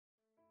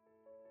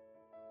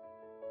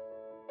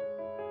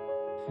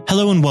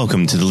Hello and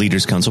welcome to the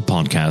Leaders Council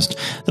podcast,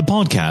 the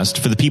podcast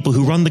for the people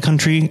who run the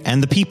country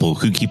and the people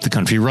who keep the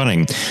country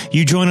running.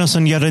 You join us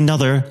on yet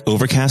another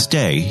overcast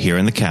day here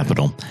in the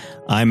capital.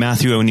 I'm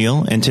Matthew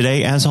O'Neill, and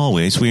today, as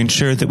always, we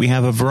ensure that we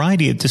have a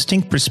variety of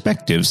distinct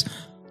perspectives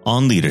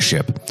on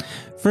leadership.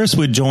 First,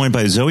 we're joined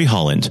by Zoe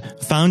Holland,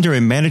 founder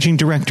and managing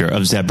director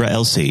of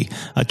ZebraLC,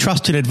 a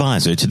trusted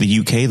advisor to the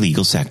UK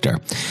legal sector.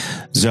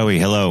 Zoe,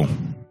 hello.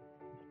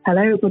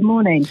 Hello, good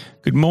morning.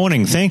 Good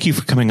morning. Thank you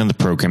for coming on the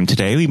program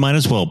today. We might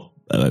as well,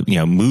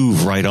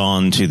 move right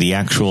on to the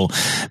actual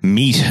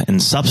meat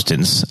and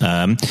substance.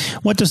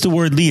 What does the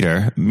word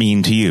leader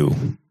mean to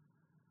you?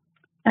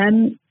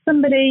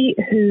 Somebody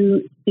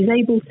who is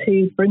able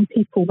to bring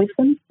people with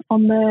them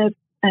on their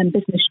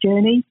business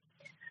journey,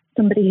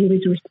 somebody who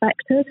is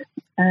respected,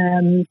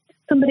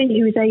 somebody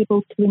who is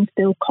able to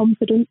instill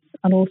confidence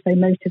and also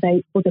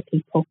motivate other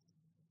people.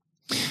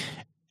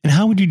 And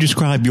how would you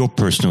describe your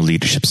personal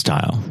leadership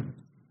style?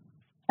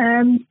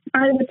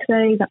 I would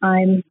say that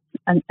I'm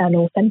an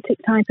authentic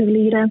type of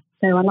leader.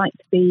 So I like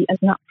to be as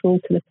natural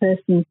to the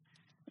person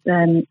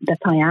that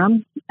I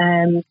am.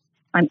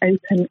 I'm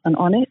open and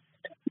honest.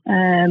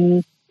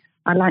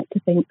 I like to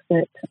think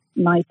that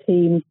my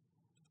team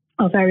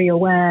are very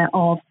aware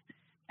of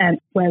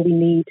where we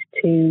need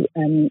to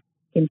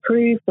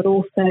improve, but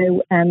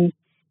also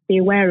be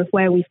aware of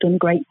where we've done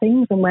great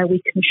things and where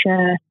we can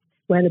share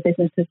where the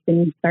business has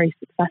been very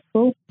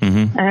successful.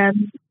 Mm-hmm.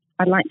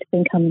 I'd like to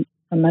think I'm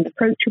an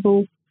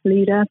approachable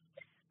leader.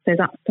 So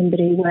that's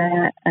somebody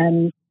where,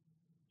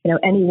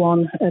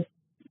 anyone of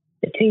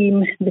the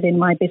team within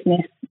my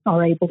business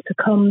are able to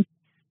come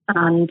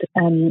and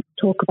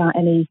talk about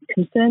any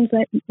concerns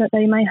that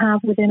they may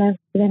have within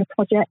a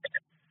project,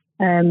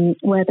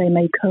 where they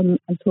may come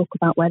and talk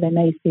about where they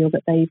may feel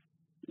that they've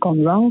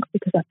gone wrong,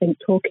 because I think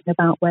talking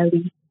about where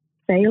we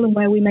fail and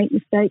where we make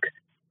mistakes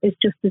is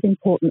just as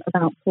important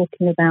about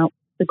talking about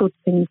the good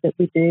things that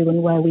we do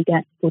and where we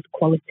get good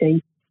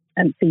quality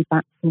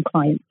feedback from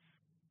clients.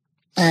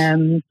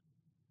 I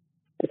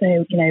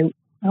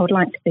would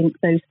like to think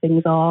those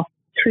things are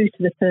true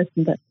to the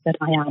person that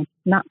I am: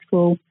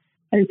 natural,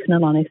 open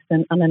and honest,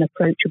 and an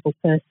approachable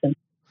person.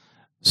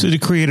 So to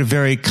create a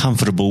very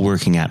comfortable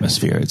working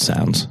atmosphere, it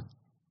sounds.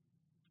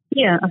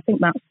 Yeah, I think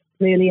that's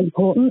really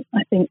important.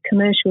 I think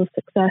commercial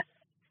success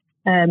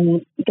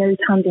goes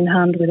hand in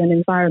hand with an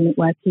environment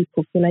where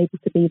people feel able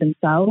to be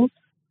themselves,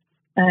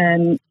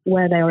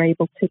 where they are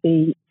able to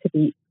be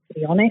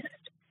honest,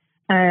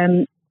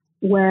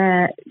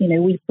 where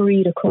we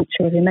breed a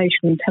culture of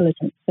emotional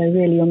intelligence. So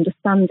really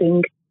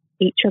understanding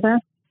each other,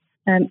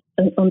 and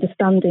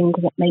understanding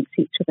what makes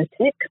each other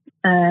tick,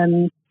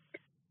 and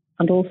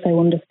also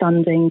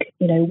understanding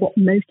what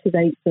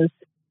motivates us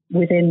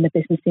within the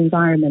business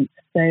environment.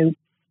 So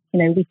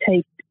we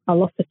take a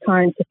lot of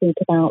time to think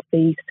about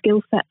the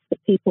skill sets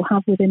that people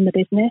have within the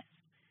business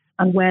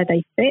and where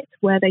they fit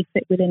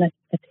within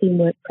a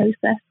teamwork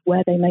process,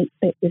 where they may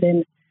fit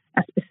within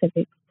a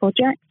specific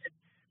project.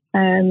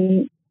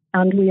 And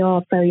we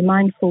are very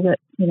mindful that,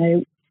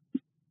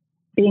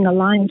 being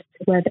aligned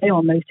to where they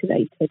are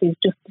motivated is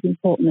just as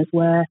important as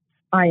where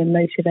I am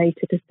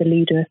motivated as the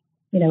leader,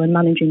 and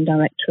managing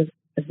director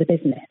of the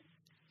business.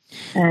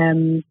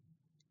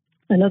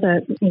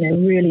 Another,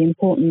 really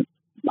important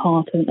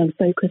part and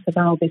focus of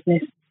our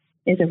business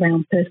is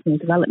around personal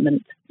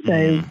development.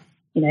 So,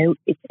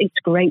 it's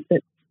great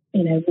that,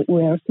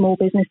 we're a small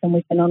business and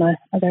we've been on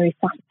a very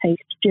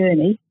fast-paced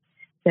journey.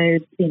 So,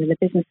 the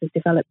business has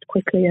developed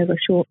quickly over a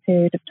short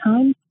period of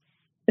time.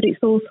 But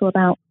it's also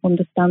about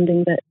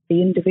understanding that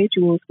the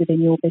individuals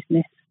within your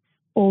business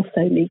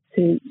also need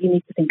to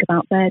think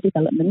about their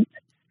development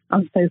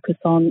and focus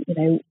on,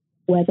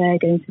 where they're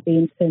going to be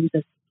in terms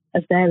of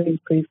their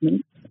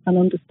improvements, and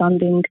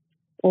understanding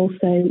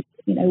also,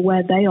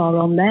 where they are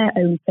on their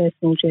own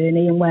personal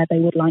journey and where they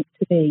would like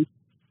to be.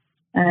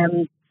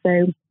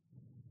 So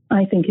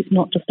I think it's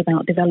not just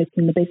about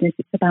developing the business,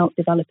 it's about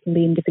developing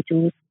the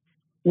individuals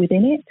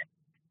within it.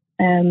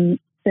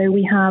 So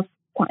we have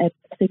quite a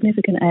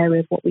significant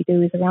area of what we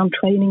do is around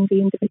training the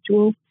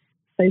individual,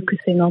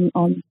 focusing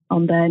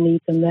on their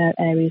needs and their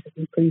areas of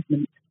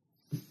improvement.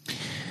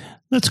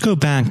 Let's go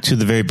back to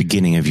the very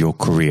beginning of your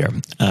career.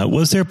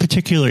 Was there a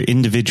particular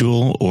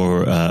individual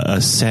or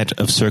a set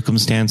of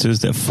circumstances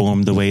that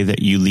formed the way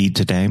that you lead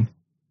today?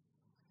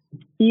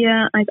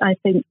 Yeah, I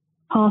think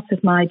part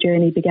of my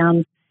journey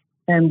began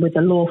with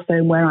a law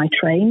firm where I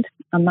trained,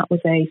 and that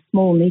was a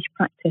small niche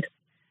practice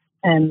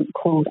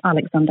called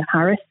Alexander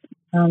Harris,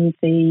 and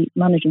the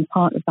managing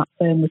partner of that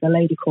firm was a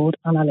lady called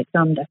Anne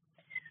Alexander,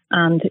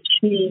 and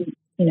she,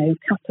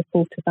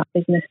 catapulted that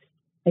business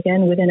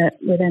again within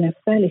a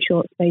fairly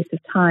short space of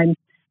time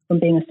from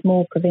being a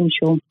small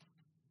provincial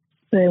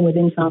firm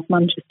within South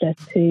Manchester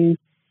to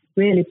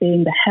really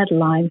being the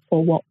headline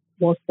for what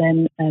was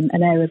then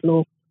an area of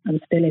law and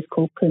still is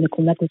called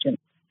clinical negligence.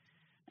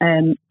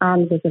 Anne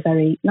was a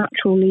very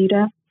natural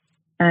leader.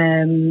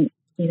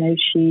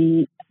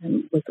 She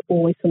was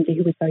always somebody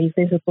who was very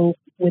visible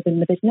within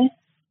the business.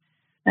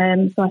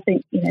 So I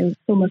think,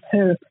 some of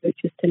her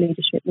approaches to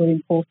leadership were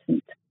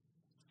important.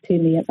 to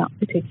me at that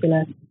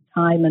particular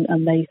time, and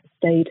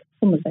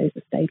some of those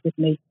have stayed with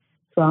me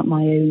throughout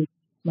my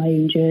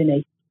own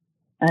journey.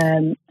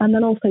 And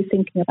then also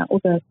thinking about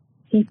other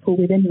people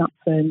within that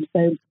firm.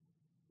 So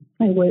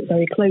I worked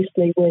very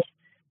closely with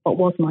what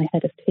was my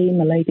head of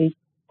team, a lady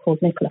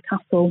called Nicola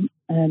Castle.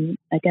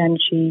 Again,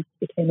 she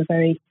became a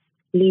very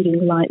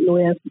leading light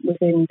lawyer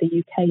within the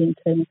UK in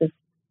terms of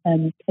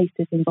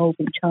cases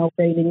involving child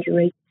brain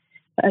injury.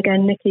 But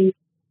again, Nikki,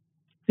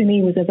 for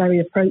me, was a very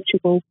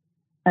approachable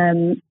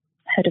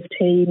head of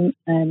team.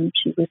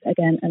 She was,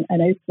 again,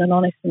 an open and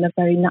honest and a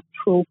very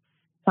natural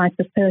type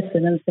of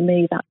person. And for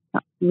me, that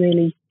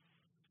really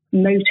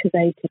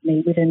motivated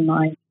me within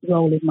my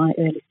role in my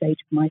early stage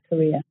of my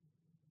career.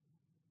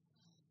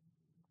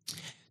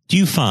 Do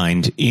you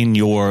find in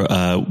your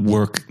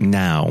work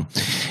now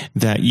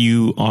that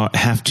you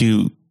have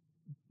to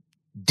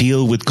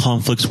deal with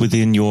conflicts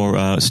within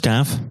your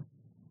staff?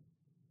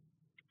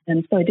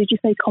 Sorry, did you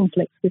say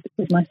conflicts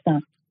with my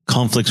staff?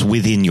 Conflicts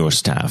within your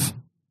staff?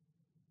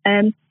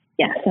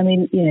 Yes. I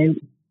mean,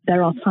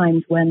 there are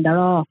times when there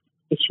are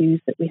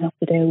issues that we have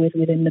to deal with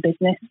within the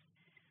business.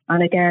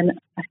 And again,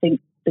 I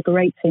think the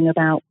great thing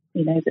about,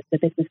 the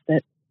business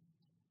that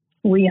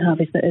we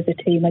have is that as a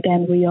team,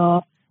 again, we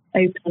are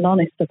open and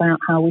honest about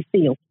how we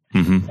feel.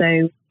 Mm-hmm.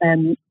 So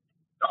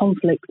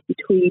conflicts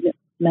between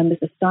members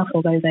of staff,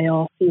 although they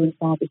are few and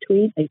far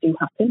between, they do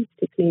happen,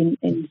 particularly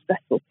in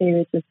stressful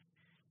periods of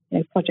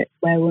projects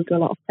where we're under a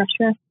lot of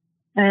pressure.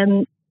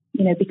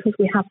 Because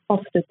we have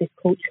fostered this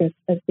culture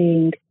of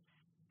being,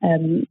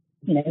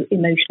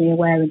 emotionally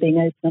aware and being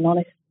open and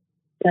honest,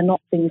 they're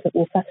not things that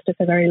will fester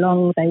for very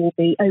long. They will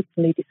be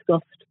openly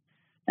discussed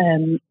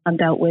and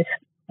dealt with,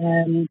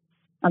 and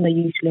they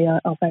usually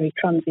are very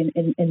transient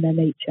in their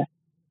nature.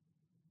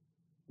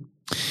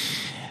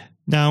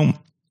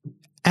 Now,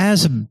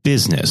 as a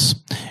business,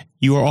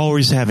 you are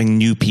always having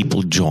new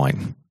people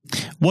join.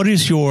 What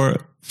is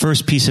your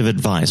first piece of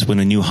advice when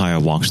a new hire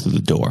walks through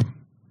the door?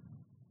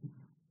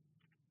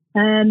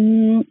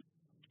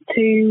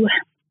 To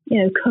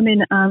come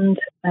in and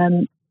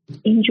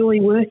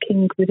enjoy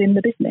working within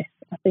the business.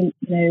 I think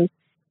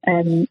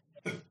being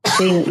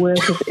at work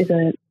is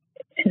a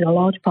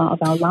large part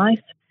of our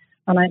life,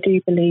 and I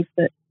do believe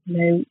that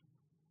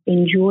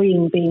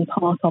enjoying being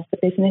part of the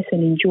business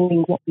and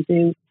enjoying what we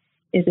do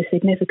is a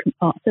significant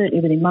part,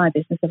 certainly within my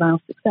business, of our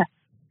success.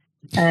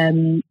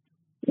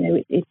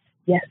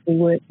 Yes, we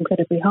work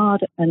incredibly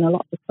hard, and a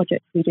lot of the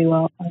projects we do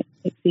are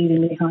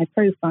exceedingly high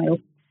profile.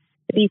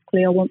 But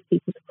equally, I want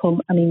people to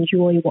come and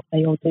enjoy what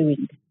they are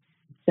doing.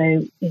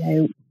 So,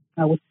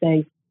 I would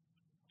say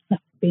that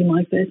would be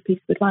my first piece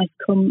of advice.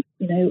 Come,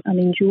 and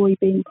enjoy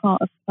being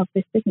part of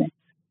this business.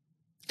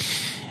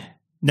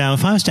 Now,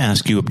 if I was to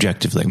ask you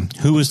objectively,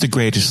 who is the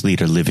greatest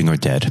leader, living or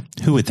dead,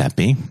 who would that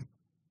be?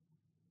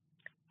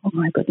 Oh,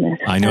 my goodness.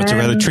 I know it's a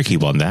rather tricky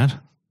one, that.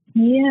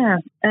 Yeah.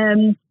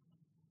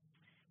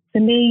 For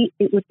me,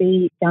 it would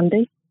be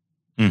Gandhi.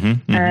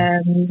 Mm-hmm,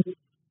 mm-hmm.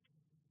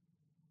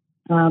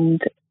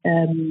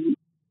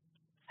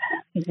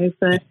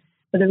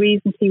 For the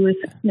reasons he was,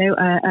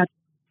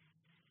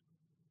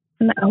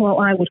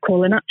 what I would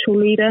call a natural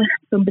leader,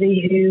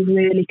 somebody who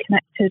really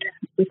connected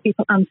with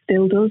people and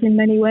still does in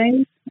many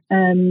ways.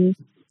 I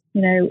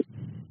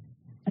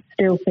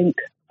still think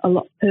a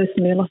lot of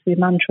his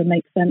mantra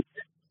makes sense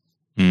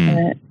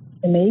to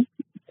me.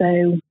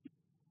 So,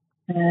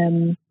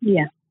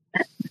 yeah.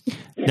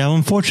 Now,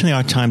 unfortunately,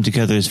 our time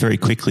together is very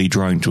quickly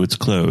drawing to its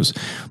close.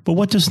 But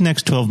what does the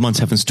next 12 months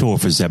have in store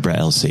for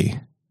ZebraLC?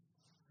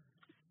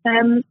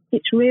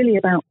 It's really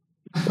about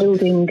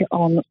building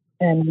on,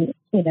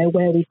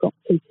 where we've got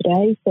to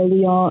today. So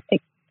we are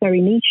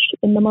very niche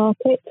in the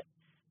market.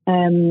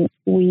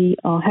 We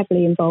are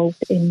heavily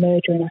involved in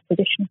merger and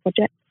acquisition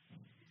projects.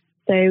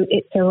 So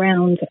it's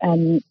around,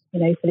 for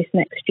this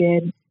next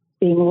year,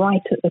 being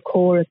right at the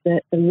core of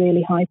the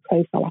really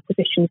high-profile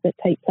acquisitions that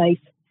take place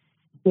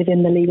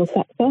within the legal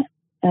sector.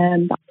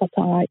 That's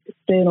our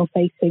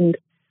external-facing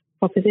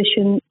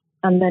proposition.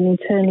 And then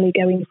internally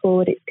going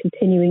forward, it's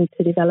continuing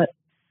to develop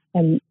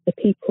the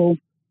people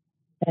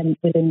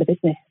within the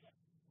business.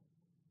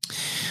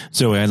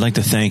 Zoe, I'd like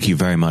to thank you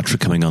very much for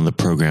coming on the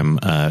program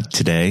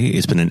today.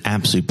 It's been an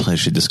absolute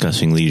pleasure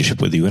discussing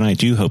leadership with you, and I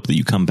do hope that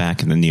you come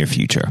back in the near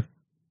future.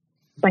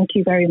 Thank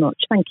you very much.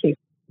 Thank you.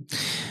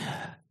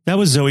 That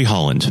was Zoe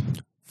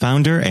Holland,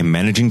 founder and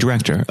managing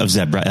director of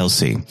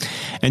ZebraLC.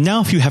 And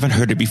now, if you haven't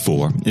heard it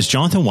before, is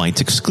Jonathan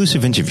White's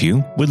exclusive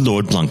interview with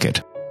Lord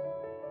Blunkett.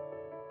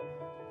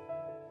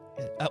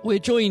 We're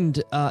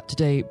joined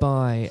today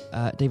by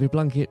David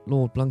Blunkett,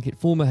 Lord Blunkett,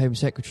 former Home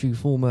Secretary,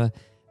 former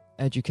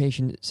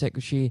Education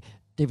Secretary.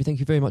 David, thank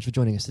you very much for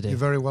joining us today. You're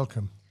very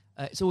welcome.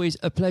 It's always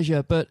a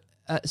pleasure, but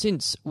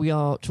since we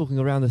are talking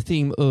around the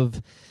theme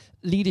of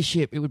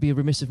leadership, it would be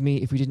remiss of me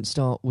if we didn't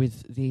start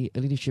with the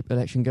leadership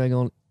election going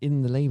on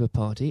in the Labour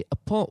Party.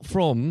 Apart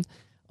from,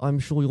 I'm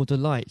sure, your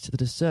delight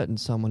that a certain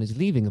someone is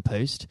leaving a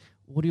post,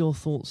 what are your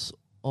thoughts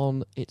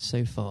on it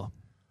so far?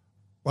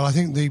 Well, I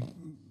think the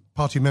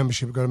party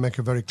membership are going to make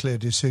a very clear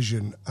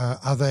decision.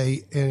 Are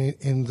they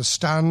in the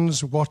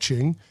stands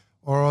watching,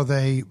 or are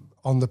they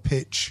on the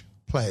pitch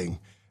playing?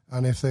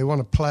 And if they want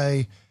to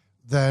play,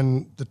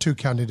 then the two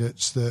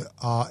candidates that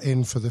are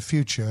in for the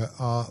future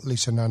are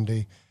Lisa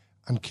Nandy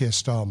and Keir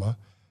Starmer.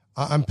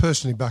 I'm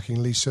personally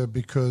backing Lisa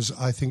because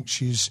I think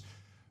she's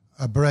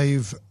a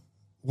brave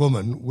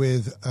woman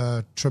with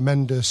a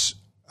tremendous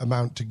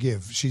amount to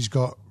give. She's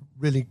got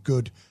really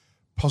good,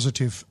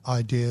 positive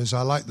ideas.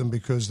 I like them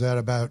because they're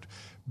about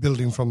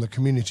building from the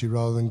community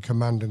rather than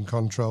command and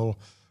control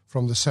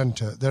from the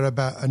centre. They're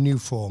about a new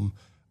form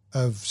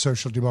of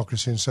social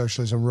democracy and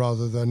socialism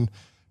rather than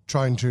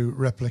trying to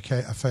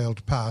replicate a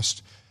failed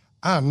past.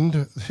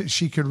 And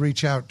she could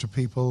reach out to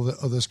people that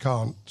others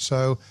can't.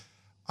 So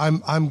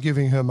I'm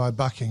giving her my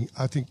backing.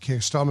 I think Keir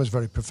Starmer is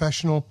very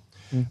professional,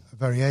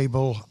 very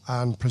able,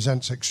 and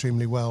presents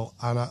extremely well.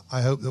 And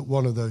I hope that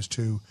one of those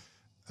two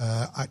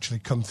actually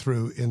come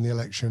through in the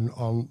election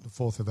on the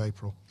 4th of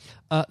April.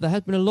 There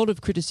has been a lot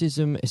of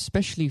criticism,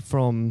 especially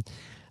from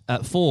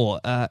for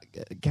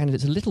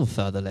candidates a little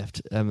further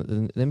left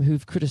than them,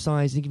 who've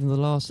criticised even the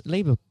last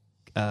Labour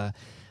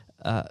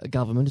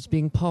government as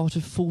being part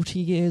of 40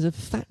 years of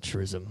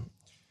Thatcherism.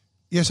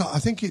 Yes, I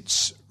think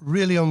it's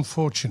really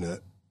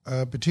unfortunate,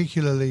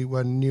 particularly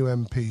when new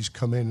MPs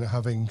come in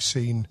having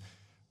seen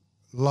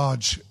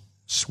large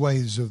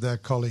swathes of their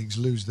colleagues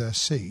lose their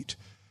seat,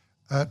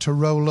 to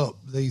roll up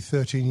the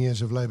 13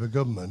 years of Labour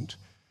government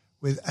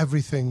with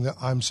everything that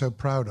I'm so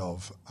proud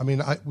of. I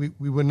mean,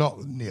 we were not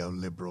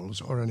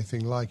neoliberals or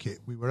anything like it.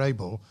 We were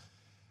able,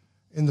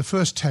 in the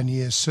first 10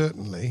 years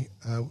certainly,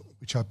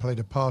 which I played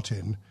a part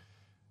in,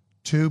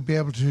 to be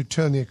able to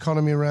turn the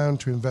economy around,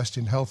 to invest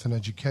in health and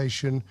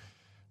education,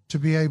 to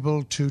be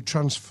able to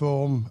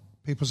transform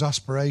people's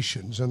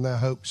aspirations and their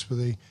hopes for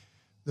the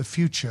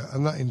future.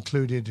 And that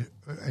included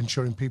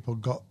ensuring people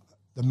got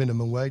the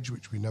minimum wage,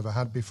 which we never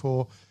had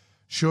before,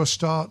 Sure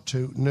Start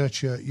to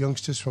nurture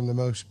youngsters from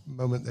the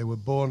moment they were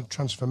born,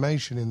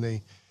 transformation in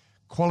the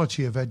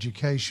quality of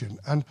education.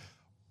 And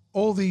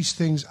all these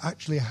things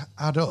actually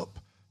add up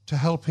to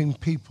helping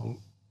people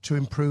to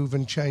improve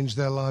and change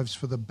their lives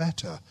for the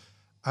better.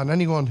 And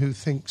anyone who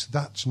thinks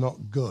that's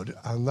not good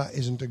and that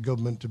isn't a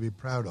government to be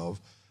proud of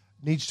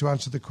needs to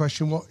answer the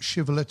question, what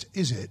shibboleth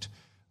is it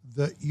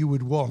that you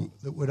would want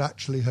that would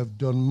actually have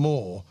done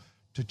more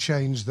to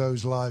change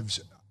those lives?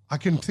 I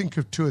can think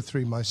of two or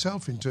three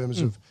myself in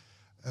terms of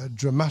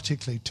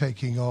dramatically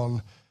taking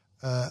on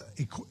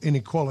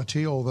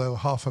inequality, although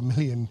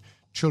 500,000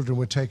 children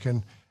were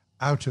taken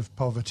out of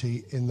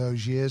poverty in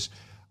those years.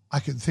 I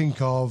could think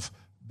of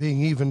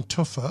being even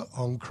tougher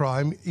on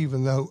crime,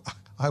 even though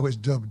I was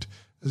dubbed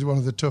as one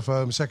of the tougher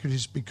Home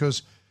Secretaries,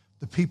 because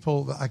the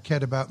people that I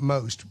cared about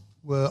most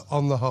were,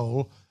 on the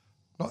whole,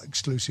 not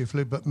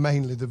exclusively, but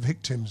mainly the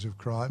victims of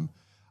crime.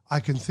 I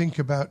can think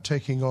about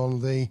taking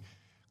on the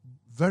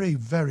very,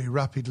 very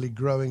rapidly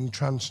growing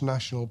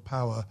transnational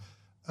power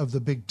of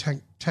the big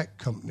tech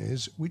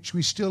companies, which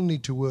we still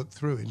need to work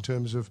through in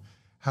terms of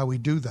how we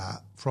do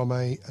that from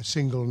a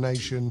single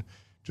nation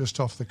just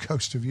off the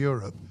coast of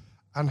Europe,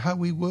 and how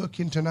we work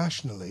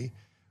internationally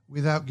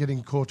without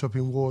getting caught up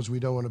in wars we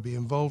don't want to be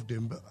involved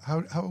in. But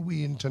how are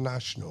we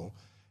international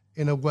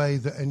in a way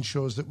that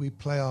ensures that we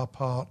play our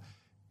part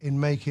in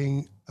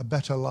making a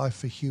better life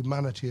for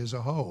humanity as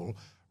a whole,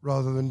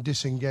 rather than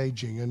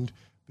disengaging and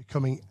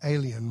becoming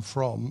alien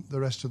from the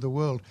rest of the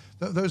world?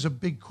 Those are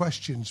big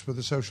questions for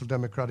the social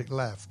democratic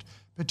left,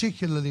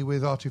 particularly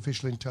with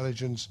artificial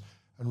intelligence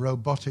and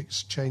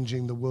robotics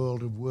changing the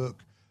world of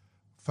work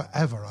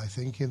forever, I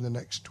think, in the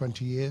next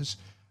 20 years.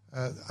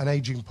 An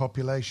ageing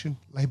population.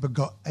 Labour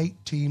got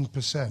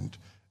 18%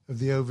 of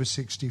the over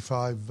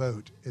 65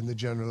 vote in the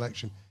general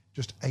election.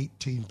 Just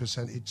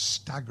 18%. It's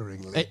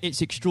staggeringly.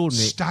 It's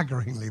extraordinary.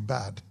 Staggeringly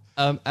bad.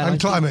 And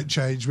climate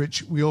change,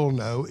 which we all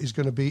know is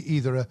going to be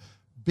either a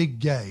big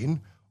gain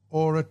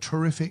or a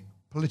terrific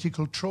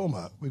political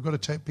trauma. We've got to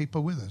take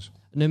people with us.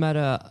 No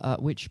matter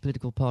which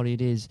political party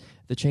it is,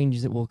 the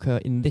changes that will occur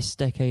in this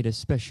decade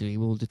especially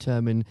will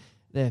determine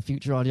their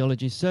future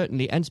ideologies,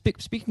 certainly. And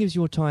speaking of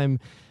your time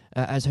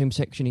as Home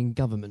Secretary in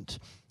government,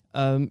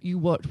 you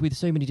worked with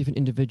so many different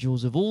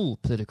individuals of all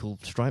political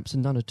stripes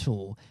and none at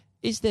all.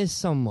 Is there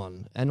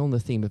someone, and on the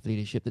theme of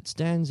leadership, that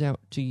stands out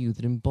to you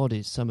that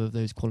embodies some of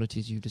those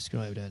qualities you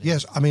described earlier?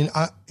 Yes, I mean,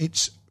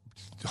 it's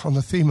on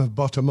the theme of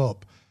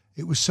bottom-up.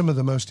 It was some of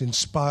the most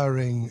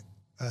inspiring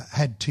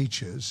head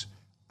teachers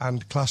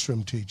and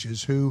classroom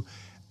teachers who,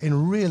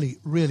 in really,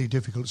 really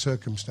difficult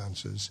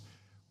circumstances,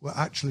 were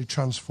actually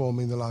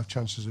transforming the life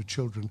chances of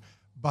children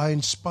by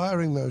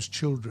inspiring those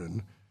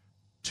children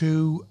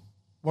to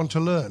want to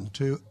learn,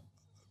 to,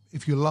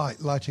 if you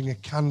like, lighting a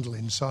candle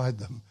inside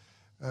them,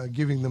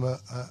 giving them a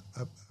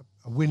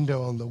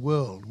window on the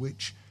world,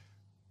 which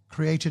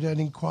created an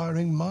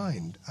inquiring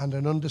mind and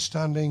an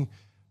understanding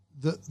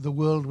that the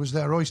world was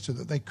their oyster,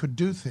 that they could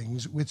do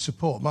things with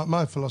support.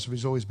 My philosophy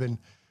has always been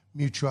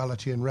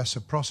mutuality and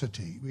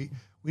reciprocity.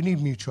 We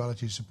need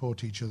mutuality to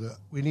support each other.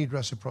 We need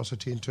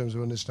reciprocity in terms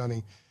of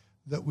understanding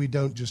that we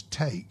don't just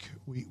take,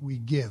 we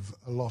give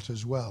a lot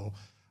as well.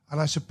 And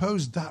I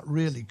suppose that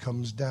really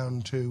comes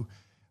down to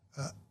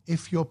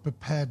if you're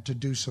prepared to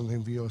do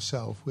something for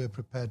yourself, we're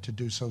prepared to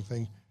do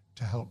something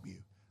to help you.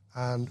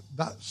 And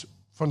that's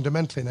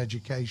fundamentally in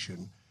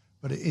education,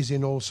 but it is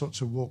in all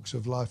sorts of walks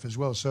of life as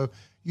well. So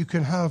you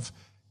can have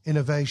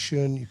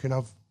innovation, you can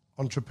have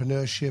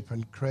entrepreneurship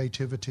and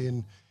creativity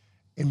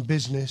in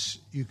business,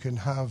 you can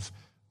have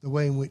the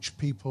way in which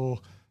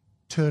people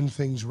turn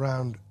things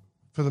around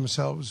for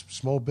themselves.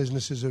 Small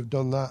businesses have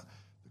done that,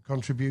 the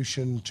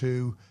contribution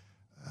to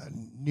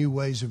new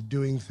ways of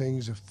doing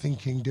things, of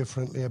thinking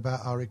differently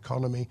about our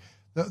economy.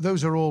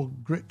 Those are all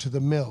grit to the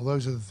mill.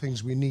 Those are the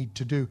things we need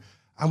to do.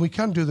 And we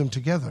can do them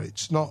together.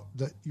 It's not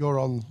that you're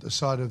on the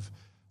side of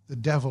the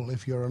devil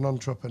if you're an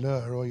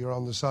entrepreneur, or you're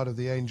on the side of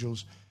the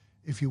angels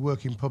if you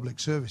work in public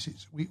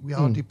services. We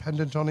are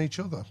dependent on each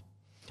other.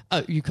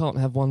 You can't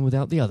have one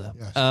without the other.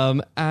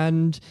 Yes.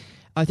 And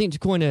I think, to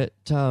coin a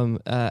term,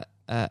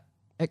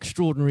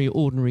 extraordinary,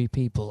 ordinary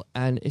people,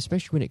 and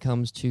especially when it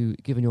comes to,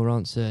 given your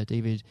answer,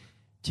 David,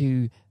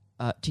 to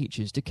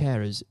teachers, to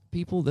carers,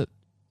 people that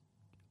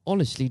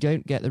honestly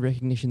don't get the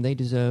recognition they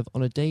deserve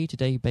on a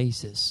day-to-day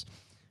basis.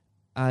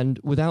 And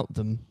without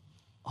them,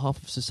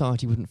 half of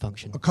society wouldn't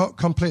function.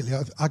 Completely.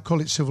 I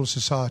call it civil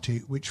society,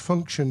 which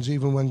functions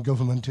even when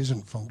government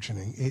isn't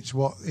functioning. It's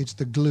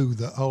the glue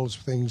that holds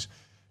things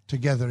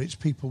together. It's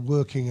people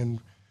working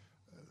and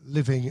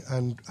living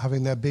and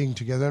having their being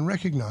together and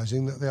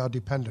recognising that they are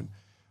dependent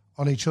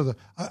on each other.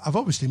 I've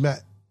obviously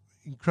met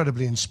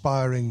incredibly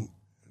inspiring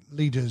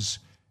leaders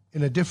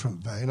in a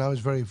different vein. I was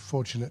very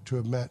fortunate to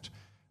have met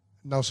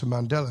Nelson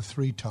Mandela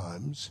 3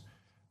 times.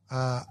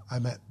 I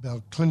met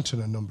Bill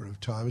Clinton a number of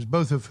times,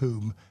 both of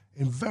whom,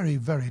 in very,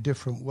 very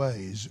different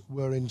ways,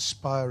 were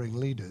inspiring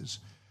leaders.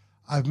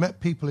 I've met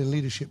people in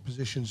leadership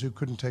positions who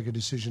couldn't take a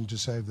decision to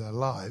save their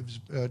lives.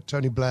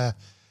 Tony Blair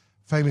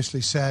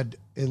famously said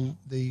in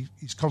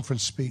his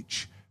conference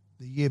speech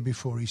the year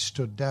before he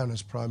stood down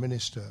as Prime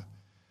Minister,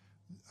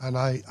 and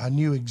I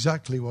knew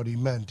exactly what he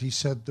meant. He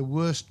said the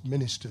worst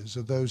ministers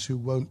are those who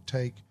won't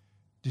take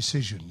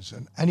decisions,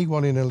 and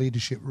anyone in a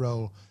leadership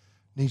role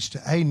needs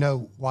to, A,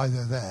 know why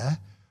they're there,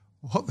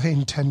 what they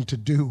intend to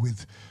do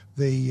with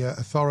the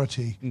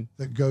authority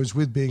that goes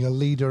with being a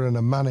leader and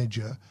a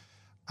manager,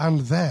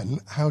 and then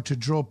how to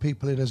draw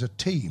people in as a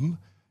team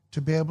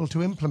to be able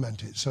to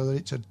implement it so that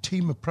it's a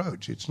team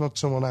approach. It's not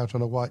someone out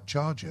on a white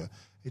charger.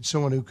 It's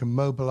someone who can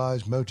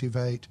mobilise,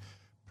 motivate,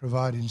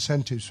 provide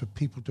incentives for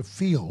people to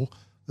feel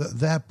that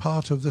they're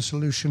part of the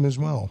solution as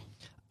well.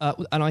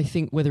 And I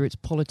think whether it's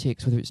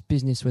politics, whether it's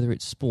business, whether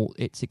it's sport,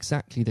 it's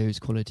exactly those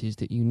qualities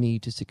that you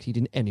need to succeed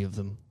in any of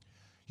them.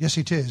 Yes,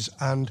 it is.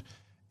 And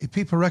if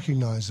people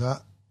recognise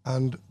that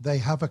and they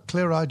have a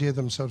clear idea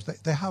themselves,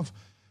 they have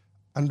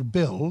and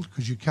build,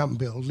 because you can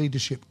build,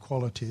 leadership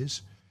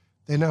qualities.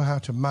 They know how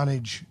to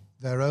manage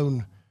their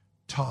own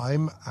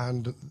time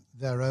and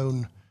their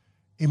own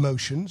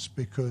emotions,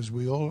 because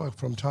we all,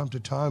 from time to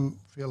time,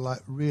 feel like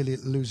really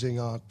losing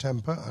our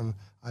temper, and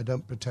I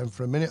don't pretend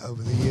for a minute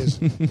over the years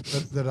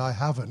that I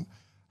haven't.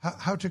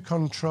 How to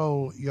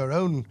control your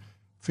own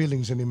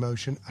feelings and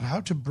emotion, and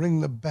how to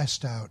bring the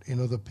best out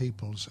in other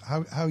people's.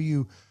 How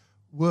you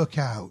work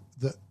out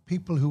that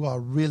people who are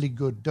really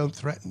good don't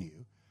threaten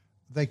you,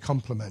 they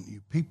complement you.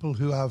 People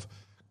who have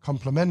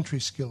complementary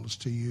skills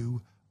to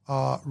you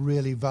are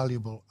really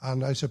valuable.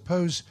 And I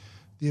suppose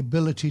the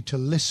ability to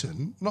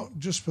listen, not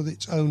just for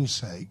its own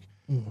sake,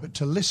 but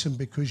to listen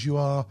because you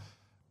are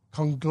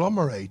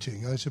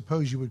conglomerating, I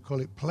suppose you would call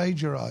it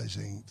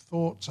plagiarizing,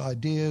 thoughts,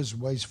 ideas,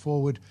 ways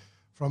forward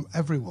from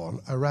everyone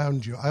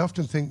around you. I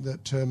often think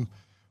that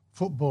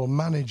football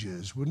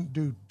managers wouldn't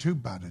do too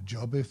bad a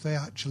job if they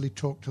actually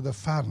talked to the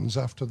fans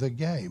after the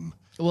game.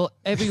 Well,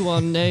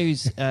 everyone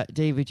knows,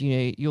 David,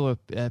 you're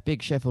a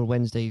big Sheffield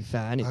Wednesday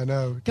fan. I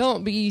know.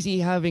 Can't be easy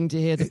having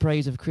to hear the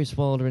praise of Chris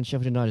Wilder and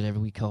Sheffield United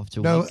every week after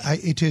week. No,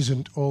 it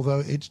isn't, although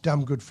it's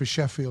damn good for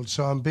Sheffield,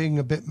 so I'm being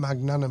a bit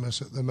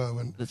magnanimous at the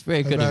moment. That's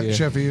very good about of you.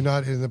 Sheffield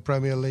United in the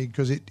Premier League,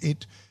 because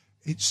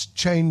it's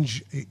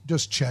change. It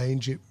does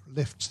change. It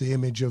lifts the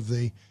image of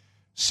the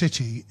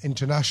city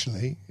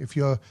internationally. If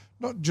you're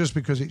not just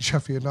because it's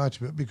Sheffield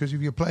United, but because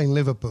if you're playing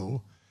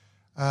Liverpool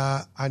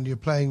and you're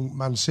playing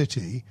Man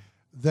City,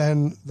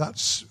 then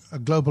that's a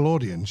global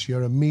audience.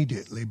 You're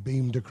immediately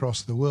beamed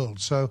across the world.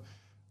 So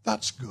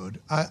that's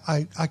good.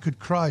 I could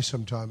cry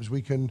sometimes.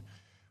 We can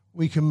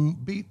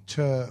beat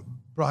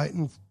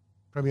Brighton,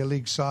 Premier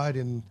League side,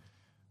 in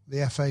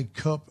the FA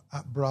Cup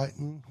at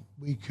Brighton.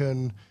 We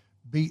can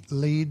beat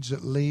Leeds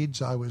at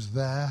Leeds. I was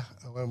there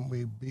when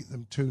we beat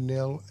them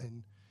 2-0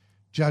 in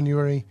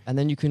January. And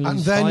then you can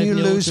lose 5-0. And then you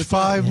lose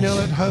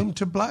 5-0 at home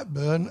to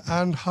Blackburn,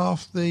 and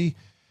half the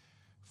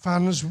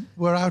fans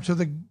were out of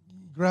the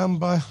ground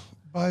by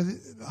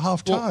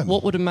half time.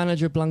 What would a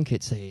manager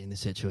Blunkett say in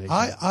this situation?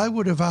 I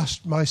would have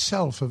asked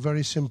myself a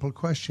very simple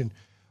question.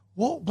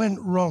 What went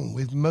wrong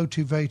with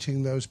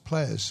motivating those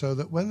players so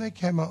that when they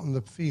came out on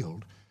the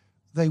field,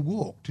 they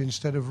walked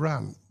instead of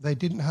ran? They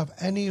didn't have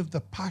any of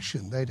the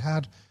passion they'd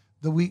had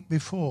the week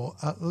before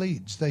at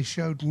Leeds. They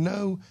showed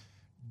no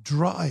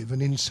drive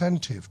and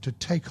incentive to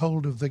take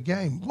hold of the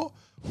game.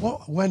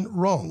 What went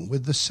wrong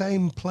with the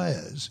same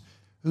players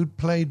who'd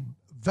played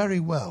very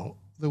well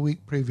the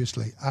week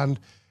previously? And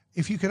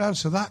if you could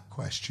answer that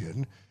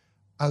question,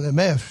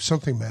 and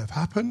something may have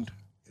happened,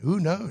 who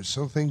knows,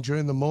 something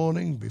during the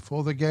morning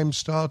before the game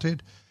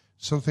started,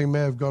 something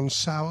may have gone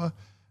sour.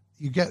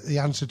 You get the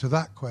answer to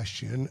that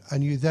question,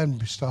 and you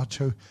then start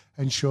to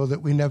ensure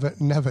that we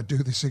never do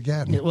this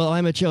again. Yeah, well,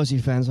 I'm a Chelsea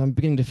fan, so I'm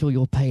beginning to feel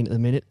your pain at the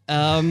minute.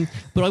 But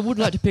I would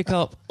like to pick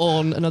up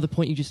on another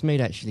point you just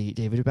made, actually,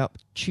 David, about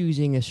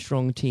choosing a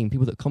strong team,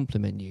 people that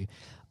complement you.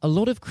 A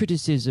lot of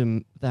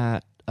criticism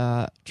that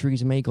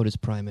Theresa May got as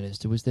Prime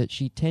Minister was that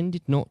she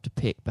tended not to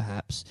pick,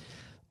 perhaps,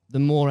 the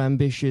more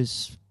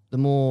ambitious, the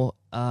more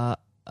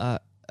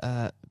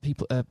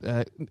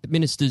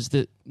ministers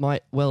that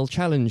might well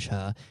challenge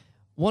her.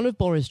 One of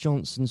Boris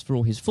Johnson's, for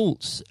all his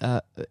faults,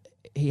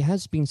 he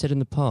has been said in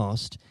the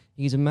past,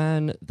 he's a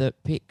man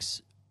that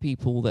picks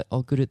people that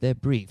are good at their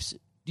briefs.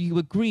 Do you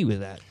agree with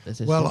that?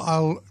 Well,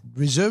 I'll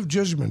reserve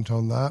judgment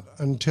on that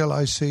until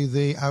I see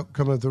the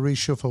outcome of the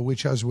reshuffle,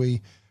 which, as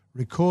we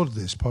record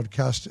this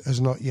podcast, has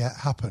not yet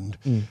happened.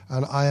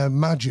 And I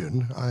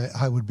imagine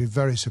I would be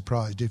very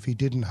surprised if he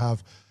didn't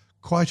have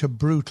quite a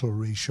brutal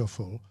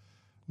reshuffle,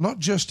 not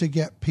just to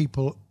get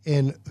people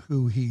in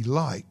who he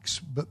likes,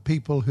 but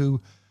people who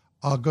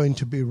are going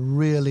to be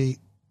really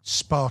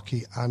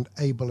sparky and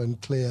able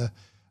and clear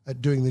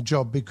at doing the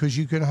job, because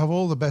you can have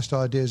all the best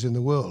ideas in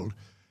the world,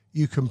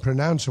 you can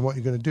pronounce on what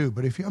you're going to do,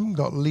 but if you haven't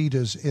got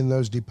leaders in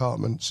those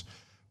departments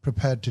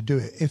prepared to do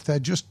it, if they're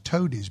just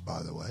toadies,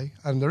 by the way,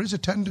 and there is a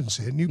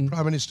tendency, a new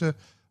Prime Minister,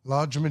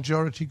 large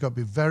majority, got to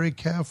be very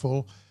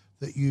careful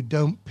that you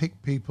don't pick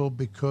people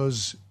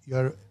because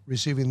you're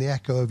receiving the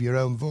echo of your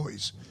own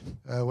voice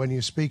when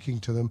you're speaking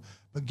to them,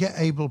 but get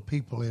able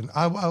people in.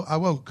 I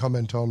won't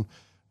comment on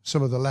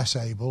some of the less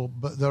able,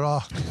 but there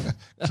are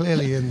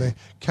clearly in the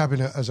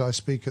cabinet as I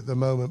speak at the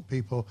moment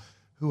people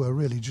who are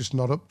really just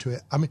not up to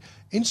it. I mean,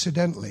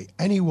 incidentally,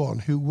 anyone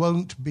who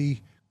won't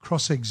be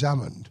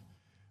cross-examined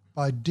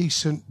by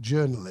decent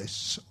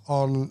journalists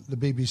on the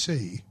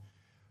BBC,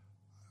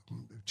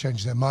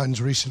 changed their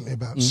minds recently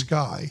about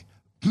Sky,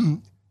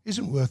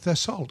 isn't worth their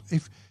salt.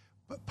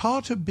 But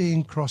part of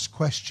being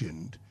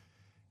cross-questioned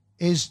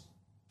is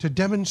to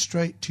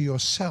demonstrate to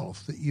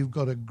yourself that you've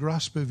got a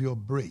grasp of your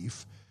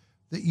brief,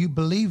 that you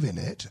believe in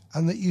it,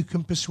 and that you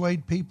can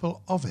persuade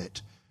people of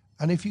it.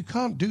 And if you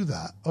can't do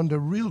that under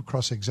real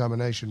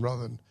cross-examination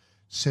rather than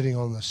sitting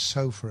on the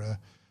sofa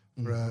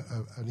for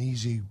an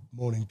easy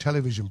morning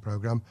television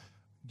program,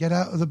 get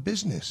out of the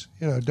business.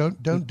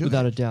 Don't do it.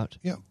 Without a doubt.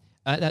 Yeah.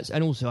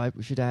 And also, I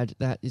should add,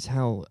 that is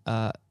how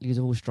Leaders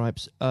of All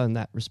Stripes earn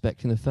that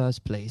respect in the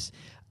first place.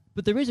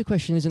 But there is a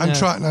question, isn't there? And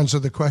try and answer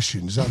the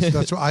questions.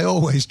 That's what I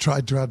always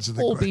tried to answer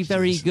the questions. Or be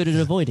very good at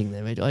avoiding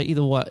them.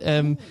 Either way.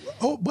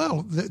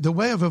 The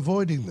way of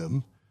avoiding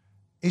them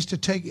is to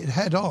take it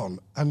head on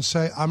and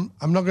say, I'm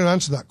not going to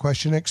answer that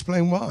question,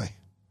 explain why.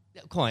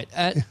 Quite.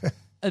 And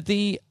I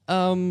think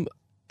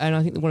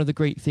that one of the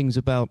great things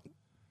about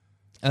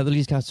the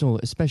Leaders Council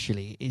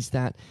especially is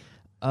that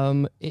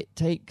it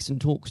takes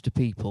and talks to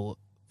people,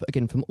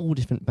 again, from all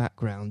different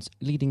backgrounds,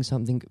 leading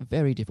something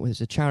very different, whether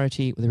it's a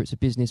charity, whether it's a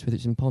business, whether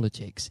it's in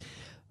politics.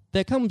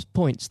 There comes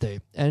points, though,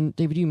 and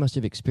David, you must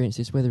have experienced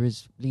this, whether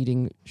as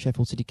leading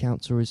Sheffield City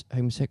Council or as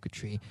Home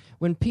Secretary,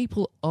 when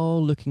people are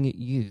looking at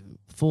you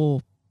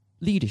for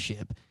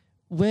leadership,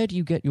 where do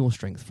you get your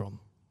strength from?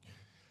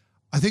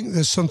 I think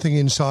there's something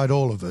inside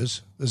all of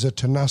us. There's a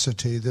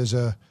tenacity, there's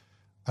an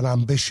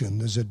ambition,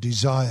 there's a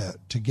desire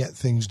to get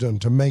things done,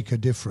 to make a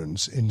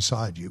difference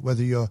inside you,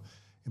 whether you're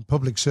in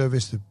public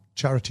service, the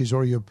charities,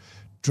 or you're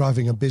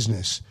driving a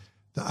business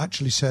that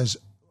actually says,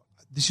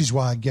 this is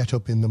why I get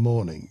up in the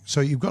morning. So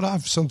you've got to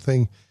have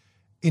something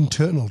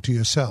internal to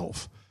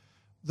yourself.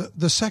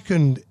 The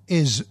second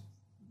is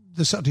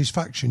the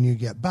satisfaction you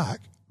get back,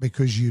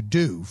 because you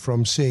do,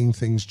 from seeing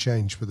things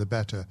change for the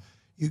better.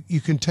 You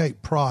can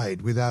take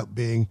pride without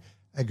being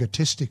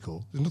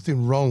egotistical. There's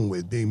nothing wrong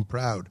with being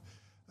proud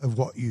of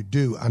what you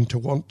do and to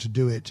want to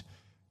do it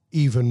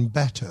even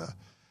better.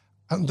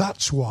 And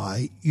that's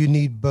why you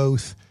need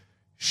both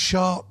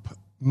sharp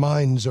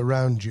minds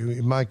around you.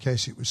 In my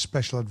case, it was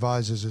special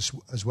advisors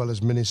as well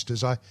as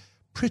ministers. I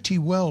pretty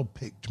well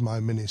picked my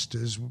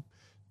ministers.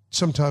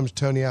 Sometimes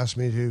Tony asked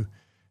me to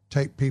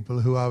take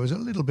people who I was a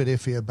little bit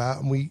iffy about,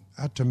 and we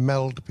had to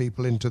meld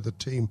people into the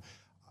team.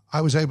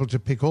 I was able to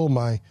pick all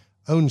my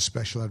own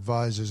special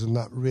advisors, and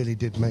that really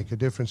did make a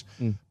difference.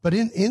 But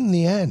in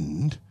the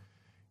end,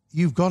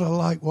 you've got to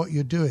like what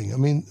you're doing. I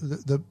mean,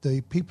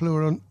 the people who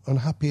are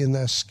unhappy in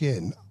their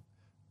skin,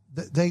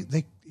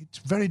 it's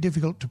very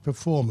difficult to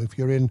perform if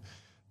you're in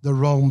the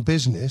wrong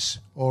business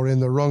or in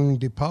the wrong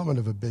department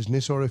of a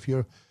business, or if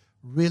you're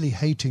really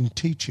hating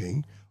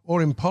teaching,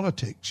 or in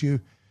politics, you're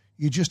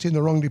just in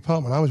the wrong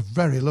department. I was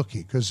very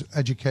lucky because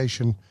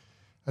education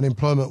and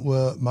employment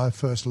were my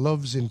first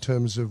loves in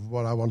terms of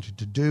what I wanted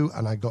to do,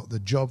 and I got the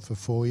job for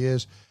 4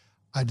 years.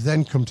 I'd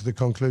then come to the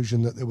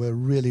conclusion that there were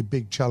really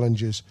big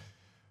challenges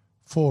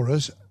for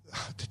us.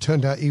 it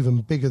turned out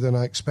even bigger than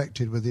I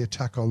expected with the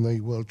attack on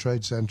the World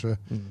Trade Center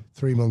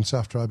 3 months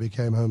after I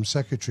became Home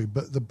Secretary.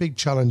 But the big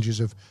challenges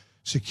of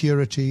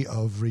security,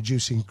 of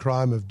reducing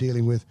crime, of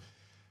dealing with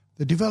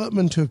the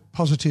development of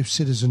positive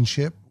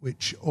citizenship,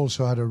 which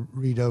also had a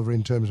read over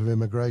in terms of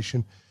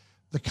immigration,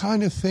 the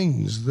kind of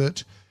things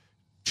that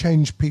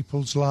change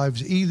people's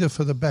lives either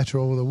for the better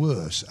or the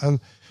worse. And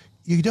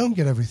you don't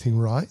get everything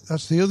right.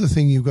 That's the other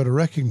thing you've got to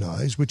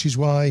recognise, which is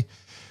why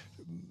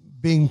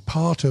being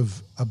part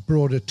of a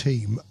broader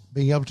team,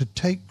 being able to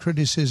take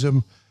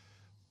criticism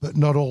but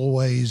not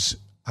always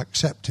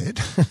accept it,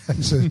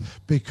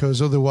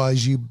 because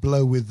otherwise you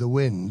blow with the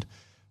wind,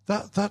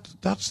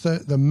 that's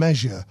the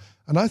measure.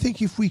 And I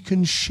think if we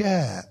can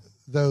share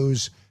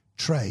those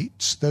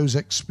traits, those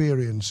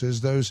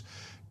experiences, those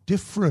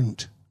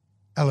different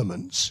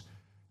elements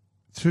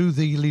through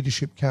the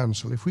Leadership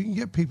Council, if we can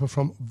get people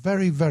from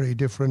very, very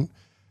different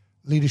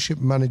leadership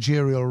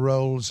managerial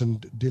roles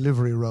and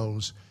delivery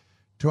roles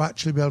to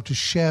actually be able to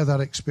share that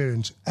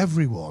experience,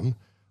 everyone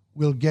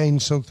will gain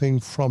something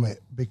from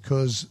it,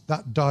 because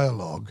that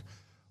dialogue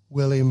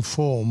will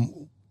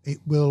inform, it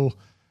will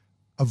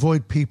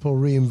avoid people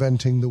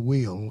reinventing the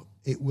wheel,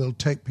 it will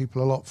take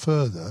people a lot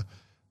further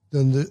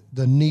than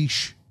the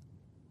niche,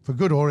 for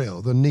good or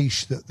ill, the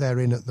niche that they're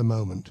in at the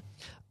moment.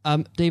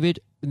 David,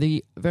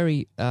 in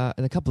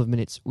a couple of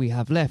minutes we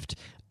have left,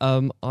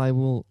 I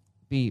will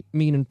be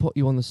mean and put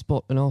you on the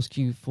spot and ask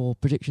you for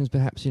predictions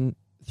perhaps in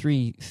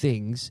 3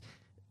 things.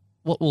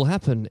 What will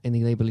happen in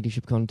the Labour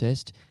leadership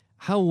contest?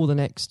 How will the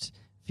next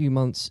few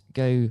months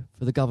go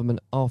for the government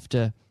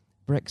after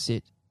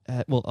Brexit,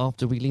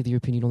 after we leave the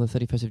European Union on the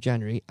 31st of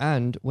January?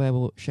 And where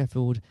will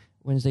Sheffield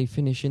Wednesday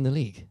finish in the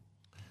league?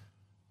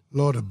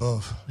 Lord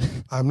above.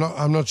 I'm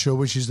not sure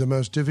which is the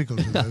most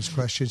difficult of those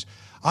questions.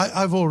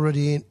 I've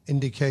already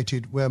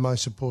indicated where my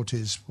support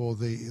is for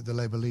the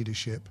Labour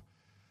leadership.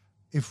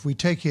 If we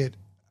take it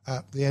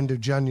at the end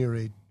of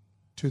January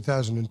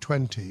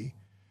 2020,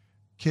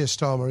 Keir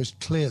Starmer has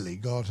clearly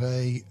got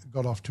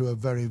off to a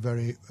very,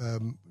 very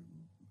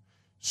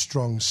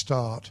strong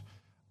start.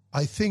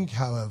 I think,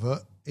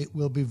 however, it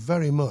will be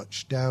very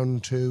much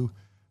down to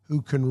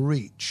who can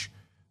reach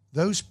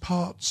those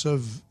parts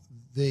of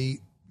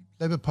the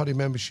Labour Party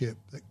membership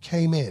that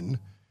came in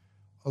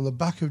on the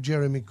back of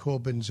Jeremy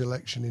Corbyn's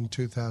election in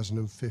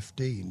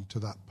 2015 to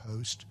that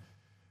post,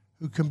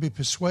 who can be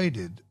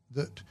persuaded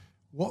that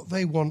what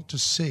they want to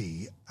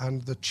see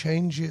and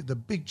the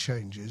big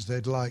changes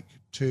they'd like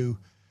to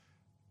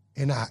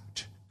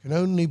enact can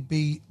only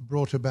be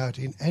brought about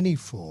in any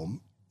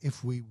form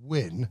if we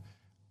win,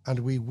 and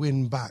we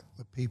win back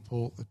the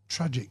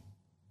tragic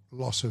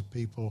loss of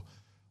people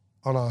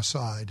on our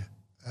side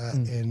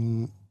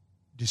in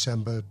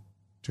December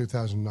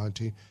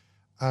 2019,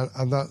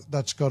 and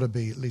that's got to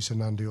be Lisa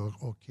Nandy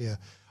or Keir.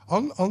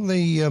 On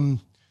the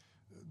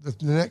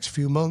next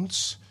few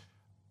months,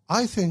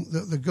 I think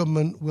that the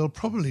government will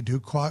probably do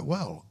quite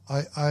well.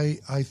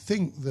 I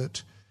think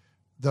that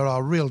there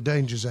are real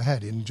dangers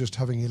ahead in just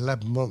having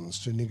 11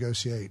 months to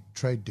negotiate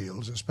trade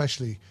deals,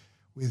 especially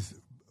with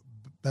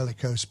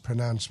bellicose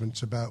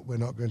pronouncements about we're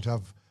not going to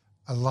have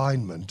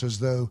alignment, as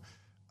though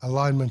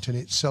alignment in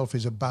itself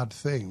is a bad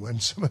thing when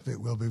some of it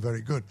will be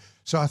very good.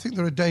 So I think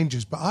there are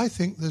dangers, but I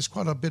think there's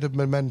quite a bit of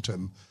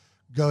momentum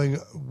going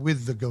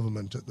with the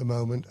government at the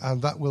moment,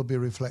 and that will be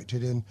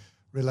reflected in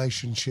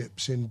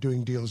relationships, in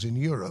doing deals in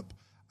Europe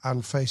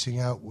and facing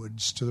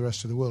outwards to the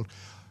rest of the world.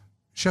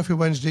 Sheffield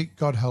Wednesday,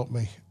 God help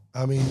me.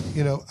 I mean,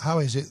 how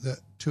is it that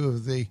 2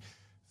 of the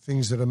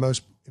things that are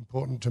most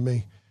important to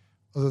me,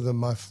 other than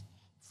my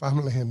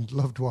family and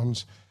loved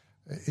ones,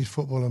 is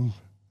football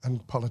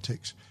and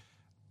politics?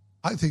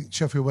 I think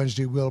Sheffield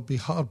Wednesday will be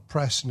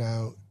hard-pressed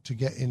now to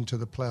get into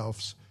the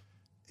playoffs.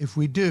 If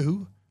we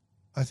do,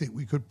 I think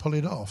we could pull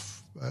it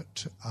off,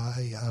 but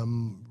I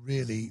am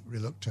really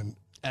reluctant.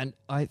 And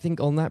I think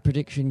on that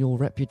prediction, your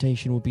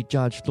reputation will be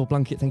judged. Lord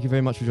Blunkett, thank you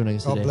very much for joining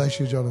us today. God bless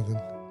you, Jonathan.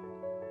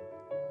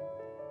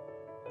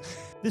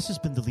 This has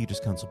been the Leaders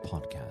Council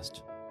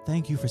podcast.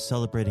 Thank you for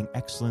celebrating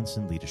excellence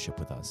in leadership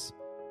with us.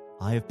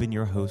 I have been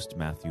your host,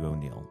 Matthew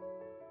O'Neill.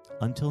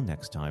 Until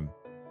next time,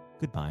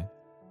 goodbye.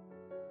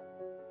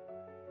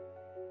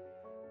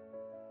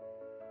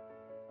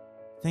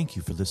 Thank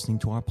you for listening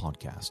to our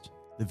podcast.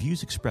 The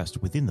views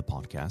expressed within the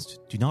podcast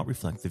do not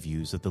reflect the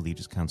views of the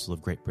Leaders Council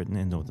of Great Britain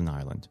and Northern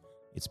Ireland,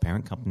 its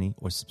parent company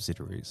or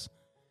subsidiaries,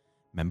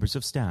 members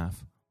of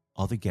staff,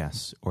 other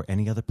guests, or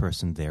any other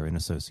person therein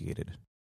associated.